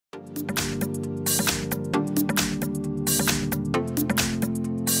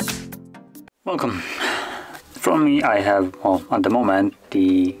Welcome. From me I have, well, at the moment,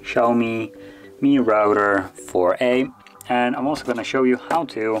 the Xiaomi Mi Router 4A, and I'm also going to show you how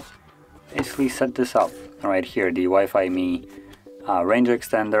to basically set this up right here, the Wi-Fi Mi range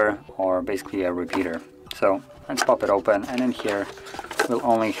extender, or basically a repeater. So let's pop it open, and in here we'll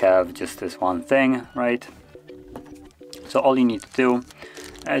only have just this one thing, right? So all you need to do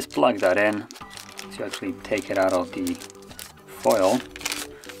is plug that in. So you actually take it out of the foil.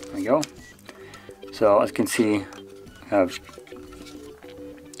 There we go. So as you can see, you have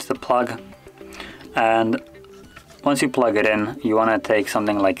just a plug, and once you plug it in, you want to take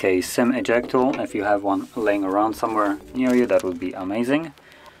something like a SIM eject tool. If you have one laying around somewhere near you, that would be amazing.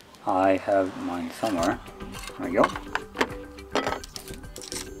 I have mine somewhere. There we go.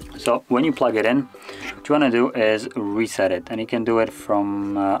 So when you plug it in, what you want to do is reset it, and you can do it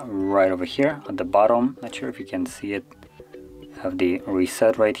from right over here at the bottom. Not sure if you can see it. Have the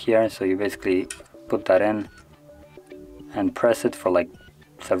reset right here. So you basically put that in and press it for like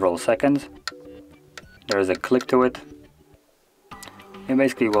several seconds. There is a click to it. You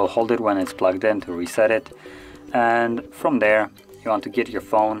basically will hold it when it's plugged in to reset it, and from there you want to get your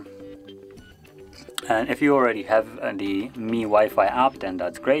phone, and if you already have the Mi Wi-Fi app, then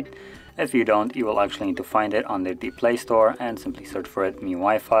that's great. If you don't, you will actually need to find it under the Play Store and simply search for it, Mi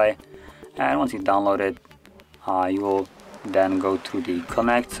Wi-Fi, and once you download it, you will then go to the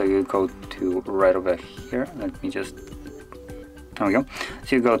connect. So you go to right over here, let me just, there we go.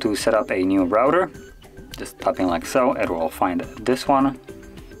 So you go to set up a new router, just tapping like so, it will find this one.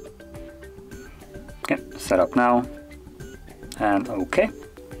 Okay, set up now, and okay.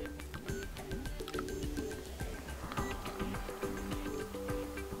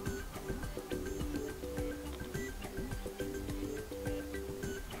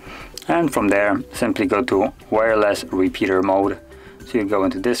 And from there, simply go to wireless repeater mode. So you go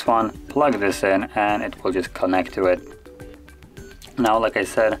into this one, plug this in, and it will just connect to it. Now, like I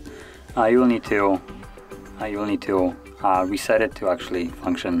said, you will need to reset it to actually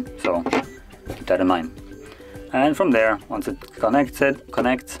function. So keep that in mind. And from there, once it connects,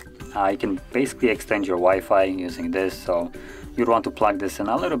 you can basically extend your Wi-Fi using this. So you'd want to plug this in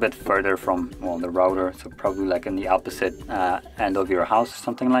a little bit further from, well, the router, so probably like in the opposite end of your house,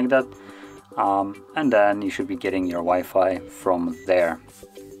 something like that, and then you should be getting your Wi-Fi from there.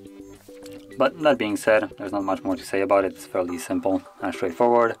 But that being said, there's not much more to say about it. It's fairly simple and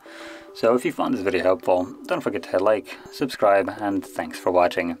straightforward. So if you found this video helpful, don't forget to hit like, subscribe, and thanks for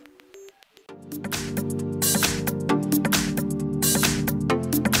watching.